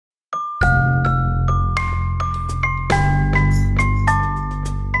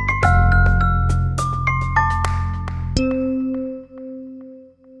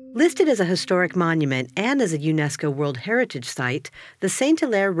Listed as a historic monument and as a UNESCO World Heritage Site, the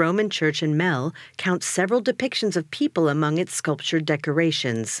Saint-Hilaire Roman church in Melle counts several depictions of people among its sculptured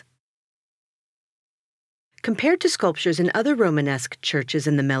decorations. Compared to sculptures in other Romanesque churches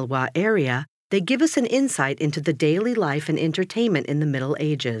in the Mellois area, they give us an insight into the daily life and entertainment in the Middle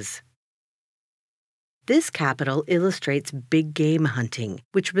Ages. This capital illustrates big game hunting,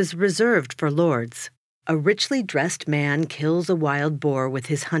 which was reserved for lords. A richly dressed man kills a wild boar with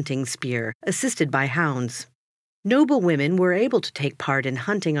his hunting spear, assisted by hounds. Noblewomen were able to take part in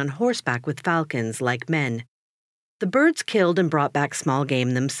hunting on horseback with falcons, like men. The birds killed and brought back small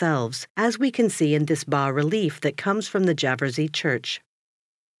game themselves, as we can see in this bas-relief that comes from the Javarzay church.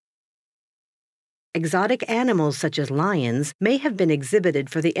 Exotic animals such as lions may have been exhibited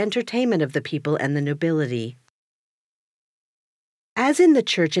for the entertainment of the people and the nobility. As in the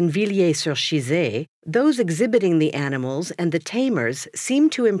church in Villiers-sur-Chizé, those exhibiting the animals and the tamers seem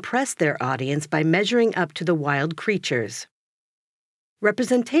to impress their audience by measuring up to the wild creatures.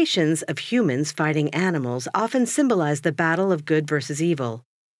 Representations of humans fighting animals often symbolize the battle of good versus evil,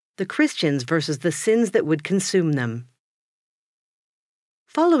 the Christians versus the sins that would consume them.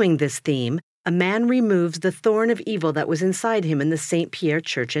 Following this theme, a man removes the thorn of evil that was inside him in the St. Pierre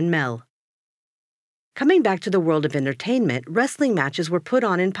Church in Melle. Coming back to the world of entertainment, wrestling matches were put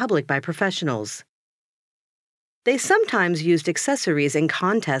on in public by professionals. They sometimes used accessories in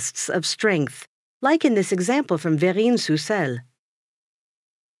contests of strength, like in this example from Verrines-sous-Selle.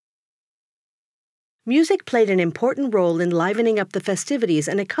 Music played an important role in livening up the festivities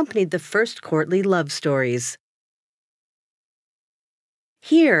and accompanied the first courtly love stories.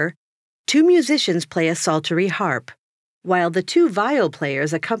 Here, two musicians play a psaltery harp, while the two viol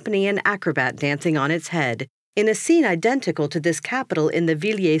players accompany an acrobat dancing on its head, in a scene identical to this capital in the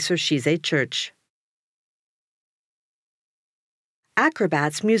Villiers-sur-Chizé church.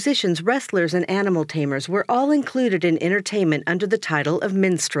 Acrobats, musicians, wrestlers, and animal tamers were all included in entertainment under the title of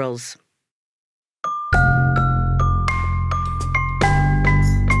minstrels.